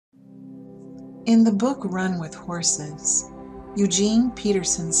In the book Run with Horses, Eugene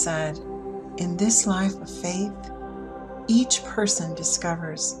Peterson said, "In this life of faith, each person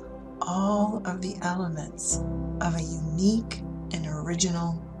discovers all of the elements of a unique and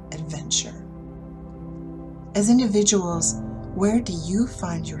original adventure." As individuals, where do you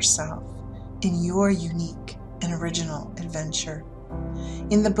find yourself in your unique and original adventure?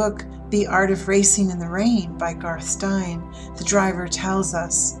 In the book The Art of Racing in the Rain by Garth Stein, the driver tells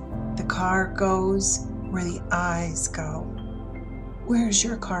us, "The car goes where the eyes go." Where is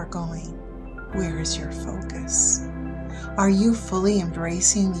your car going? Where is your focus? Are you fully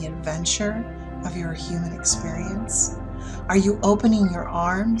embracing the adventure of your human experience? Are you opening your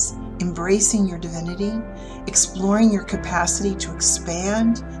arms, embracing your divinity, exploring your capacity to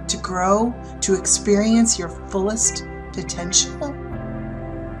expand, to grow, to experience your fullest potential?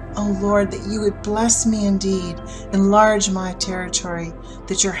 Oh Lord, that you would bless me indeed, enlarge my territory,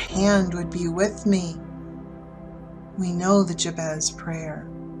 that your hand would be with me. We know the Jabez prayer.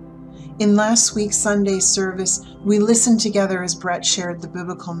 In last week's Sunday service, we listened together as Brett shared the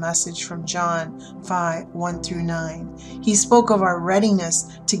biblical message from John 5:1-9. He spoke of our readiness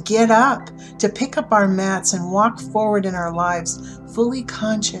to get up, to pick up our mats and walk forward in our lives, fully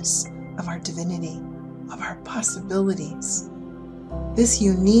conscious of our divinity, of our possibilities. This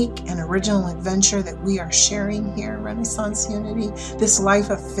unique and original adventure that we are sharing here, Renaissance Unity, this life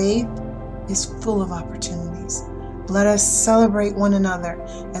of faith, is full of opportunities. Let us celebrate one another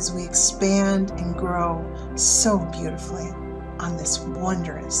as we expand and grow so beautifully on this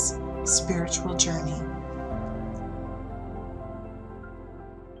wondrous spiritual journey.